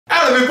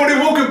Hello everybody,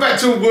 welcome back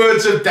to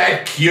Words of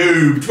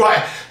Dad³.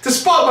 Right, to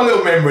spark my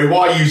little memory,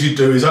 what I usually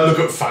do is I look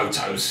at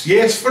photos.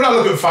 Yes, when I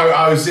look at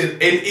photos,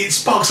 it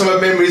sparks some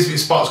memories, it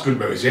sparks good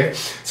memories, yeah?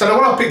 So the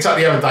one I picked up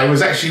the other day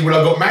was actually when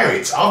I got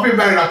married. I've been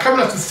married, I'm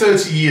coming up to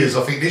 30 years,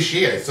 I think this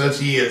year,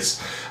 30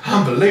 years.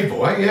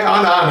 Unbelievable, eh? Yeah,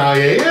 I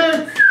know,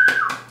 yeah.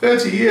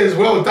 30 years,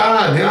 well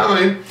done, you know what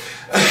I mean?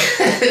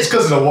 It's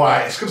because of the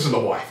wife,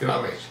 you know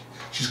what I mean?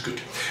 She's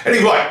good.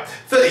 Anyway,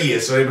 30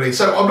 years, so everybody.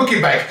 So I'm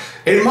looking back,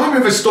 and it reminded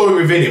me of a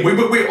story within it. We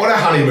on our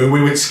honeymoon,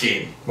 we went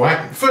skiing,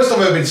 right? First time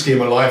I've ever been skiing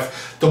in my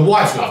life. The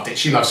wife loved it.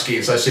 She loved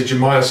skiing, so I said, "Do you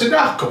mind?" I said, "No,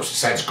 of course, it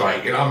sounds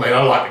great." You know what I mean?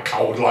 I like the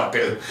cold, I like a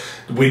bit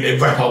of the winter,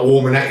 wrap up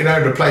warm and that. You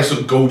know, the place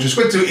looked gorgeous.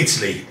 Went to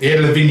Italy, yeah,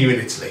 Livigno in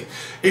Italy.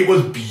 It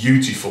was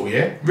beautiful,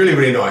 yeah? Really,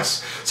 really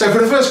nice. So for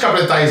the first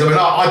couple of days, I mean,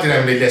 I didn't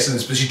have any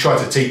lessons, but she tried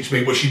to teach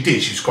me. What she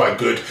did, she was quite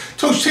good.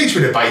 Teach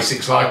me the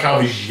basics, like I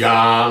was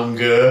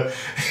younger.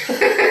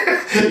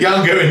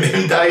 Younger in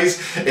them days.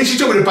 And she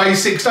taught me the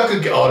basics, I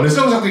could get on. As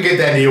long as I could get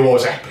down here, I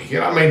was happy. You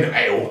know what I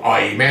mean?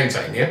 I.e.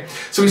 mountain, yeah?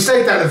 So we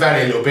stayed down the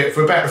valley a little bit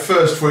for about the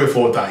first 3 or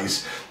 4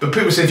 days. But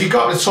people said, if you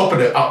got up the top of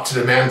up to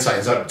the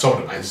mountains, at the top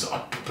of the mountains,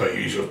 per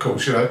usual, of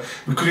course, you know,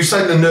 because you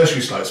stay in the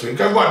nursery slopes, so you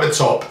go right at the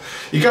top.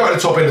 You go at the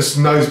top and the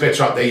snow's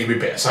better up there, you'll be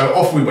better. So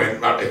off we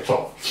went up the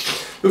top.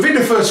 Within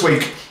the first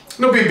week,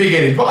 not being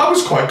big-headed, but I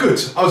was quite good.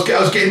 I was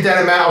getting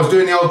down and out. I was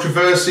doing the old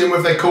traversing,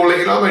 whatever they call it,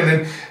 you know what I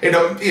mean?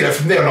 And you know,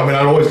 from there on, I mean,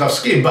 I always loved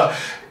skiing, but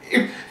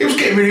it was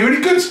getting really,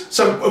 really good.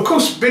 So, of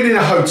course, being in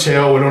a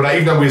hotel and all that,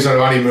 even though we was on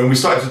a honeymoon, we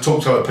started to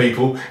talk to other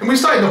people, and we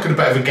started knocking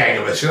about with a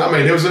gang of us, you know what I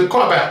mean? There was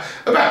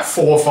about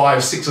 4 or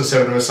 5, 6 or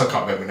 7 of us, I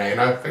can't remember now, you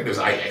know? I think there was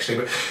 8 actually,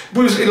 but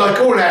we was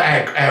like all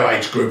our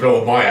age group,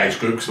 or my age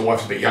group, because the wife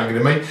was a bit younger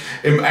than me,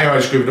 in our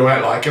age group and all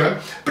that, like, you know?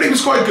 But it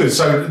was quite good.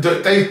 So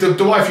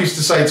the wife used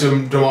to say to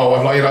my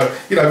wife, like,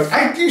 you know,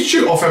 hey, you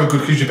shoot off, have a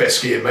good, because you're better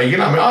skiing than me, you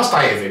know what I mean? I'll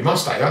stay with him,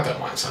 I don't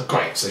mind. So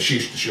great. So she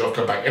used to shoot off,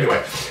 come back.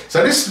 Anyway,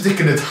 so this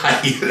particular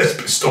day, let's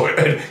put a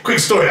story, quick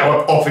story that I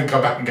won't often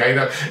come back again, you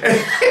know?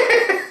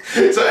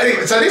 So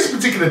anyway, so this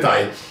particular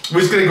day, we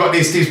was going to got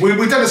this.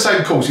 We'd done the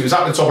same course. It was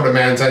up the top of the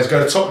mountains, go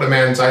to the top of the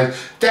mountains,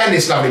 down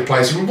this lovely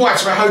place, and we right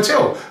to the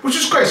hotel, which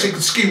was great. So you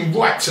could ski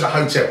right to the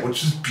hotel,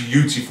 which was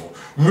beautiful,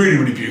 really,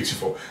 really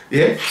beautiful.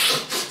 Yeah,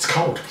 it's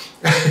cold.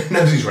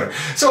 Nobody's running.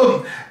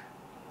 So.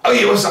 So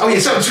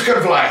it's kind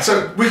of like,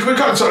 so we got to the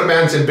top of the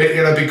mountain, bit,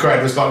 you know, big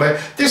crowd was like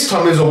that. This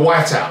time there's a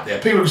whiteout there.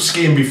 People were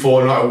skiing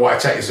before, and like a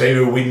whiteout is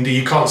very windy,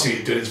 you can't see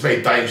it doing, it's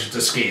very dangerous to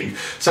skiing.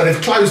 So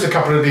they've closed a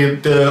couple of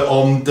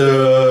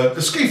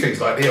the ski things,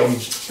 like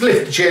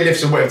the chair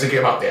lifts and whatever to get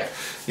them up there.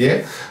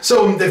 Yeah,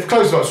 so they've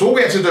closed them up. So all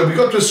we had to do, we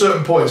got to a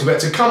certain point, so we had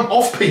to come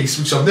off piste,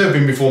 which I've never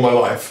been before in my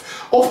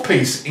life, off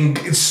piste and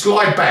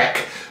slide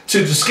back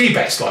to the ski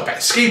back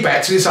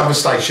to this other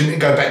station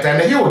and go back down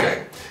the hill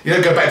again. You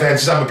know, go back down to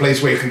some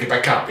place where you can get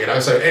back up, you know.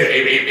 So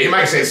it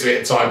makes sense to me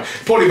at the time.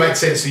 Probably makes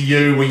sense to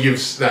you when you've...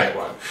 No, it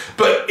won't.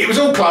 But it was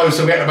all closed,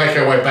 so we had to make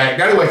our way back.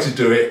 The only way to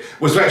do it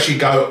was to actually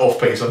go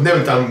off-piste. I've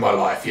never done it in my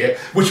life, yeah?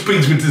 Which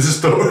brings me to the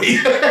story.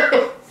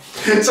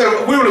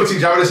 So we all looked at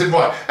each other and I said,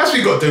 right, that's what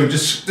you got to do.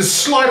 Just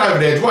slide over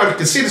there. Right, you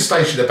can see the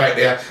station at the back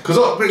there, because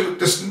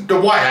the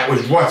whiteout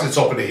was right at the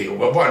top of the hill,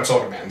 right at the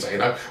top of the mountain, you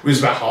know. We was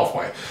about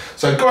halfway.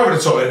 So go over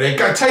the top of there,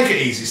 go take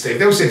it easy, Steve.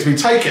 They all said to me,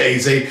 take it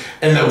easy,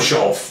 and they'll shut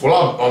off.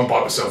 Well, I'm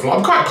by myself. Like,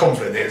 I'm quite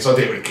confident then, so I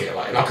didn't really care.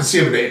 Like, and I could see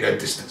them in no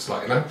distance,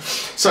 like, you know.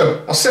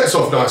 So I set us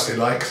off nicely,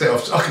 like,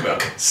 sets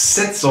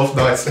off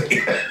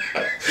nicely.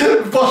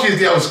 Boshes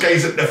the old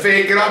skis at the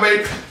thing, you know what I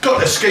mean? Got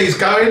the skis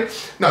going.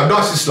 No,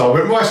 nice and slow.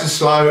 Went nice and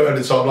slow at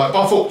the top, like,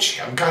 but I thought,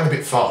 gee, I'm going a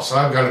bit fast.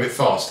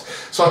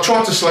 So I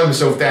tried to slow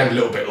myself down a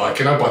little bit, like,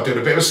 you know, by doing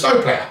a bit of a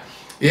snowplow.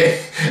 Yeah,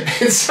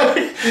 and so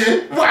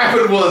what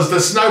happened was the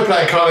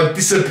snowplow kind of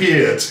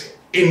disappeared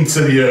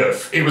into the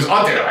earth. It was,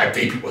 I don't know how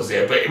deep it was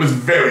there, but it was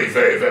very,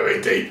 very,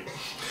 very deep.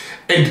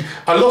 And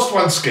I lost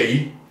one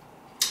ski.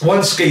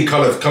 One ski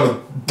kind of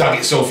dug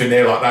itself in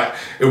there like that,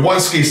 and one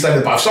ski stayed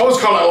above. So I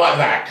was kind of like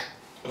that.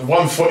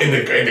 1 foot in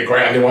the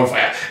ground and 1 foot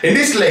out. And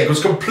this leg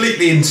was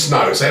completely in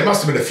snow, so it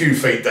must have been a few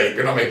feet deep,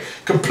 you know what I mean?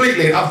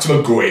 Completely up to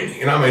my groin,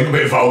 you know what I mean? A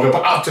bit vulgar,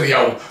 but up to the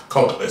old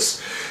cockless.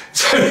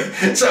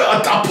 So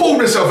I pulled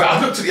myself out.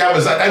 I looked at the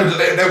others, like,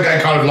 they were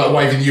going kind of like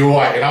waving you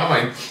right, you know what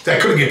I mean? They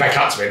couldn't get back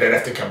up to me, they'd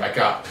have to come back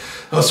up.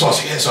 So I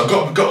said, yeah, so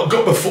I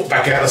got my foot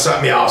back out, I sat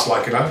on my arse,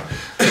 like, you know?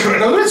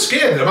 And I was a bit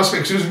scared, I must be,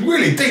 because it was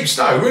really deep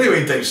snow, really,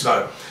 really deep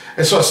snow.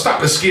 And so I stuck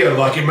the ski on,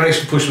 like, it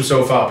managed to push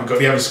myself up and got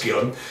the other ski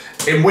on,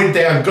 and went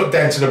down, got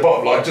down to the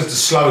bottom, like, just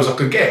as slow as I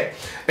could get.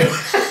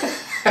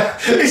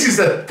 This is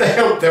the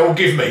help they'll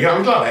give me. You know,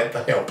 I'm like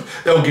that, the help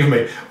they'll give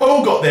me. I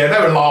all got there, they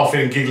were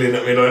laughing and giggling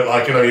at me,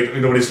 like, you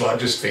know, all this, like,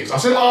 just things. I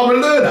said, oh, I'm a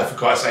learner, for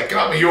Christ's sake, can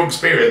I have your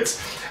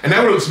experience? And they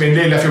all looked at me and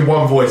nearly left in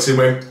one voice and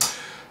went,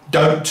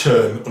 don't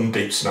turn on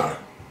deep snow.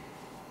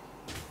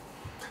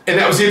 And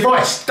that was the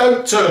advice,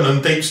 don't turn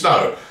on deep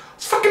snow.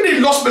 I fucking nearly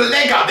lost my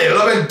leg up there,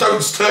 I mean,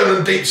 don't turn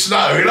on deep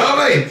snow, you know what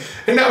I mean?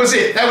 And that was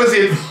it, that was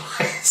the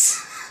advice.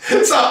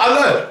 So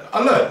I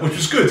learned, which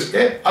was good,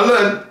 yeah? I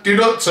learned, do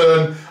not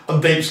turn on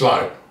deep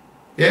snow.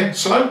 Yeah,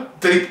 slow,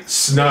 deep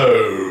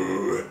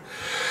snow.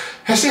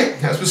 That's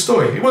it. That's my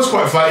story. It was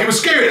quite funny. It was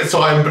scary at the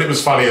time, but it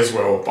was funny as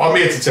well. But I'm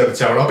here to tell the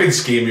tale. And I've been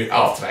skiing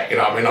after that. You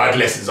know what I mean? I had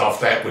lessons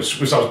after that, which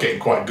I was getting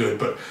quite good.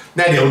 But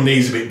now the old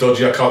knee's a bit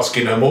dodgy. I can't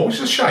ski no more, which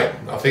is a shame.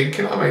 I think.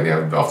 You know what I mean? You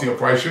know, after the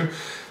operation,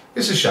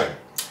 it's a shame.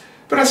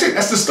 But that's it.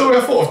 That's the story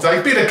I thought of today.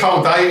 It's been a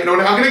cold day. You know,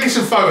 I'm going to get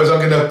some photos.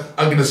 I'm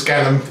going to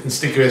scan them and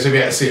stick them in so you'll be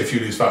able to see a few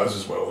of these photos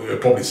as well. You'll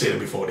probably see them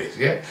before this.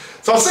 Yeah.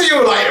 So I'll see you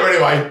all later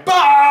anyway.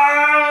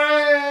 Bye.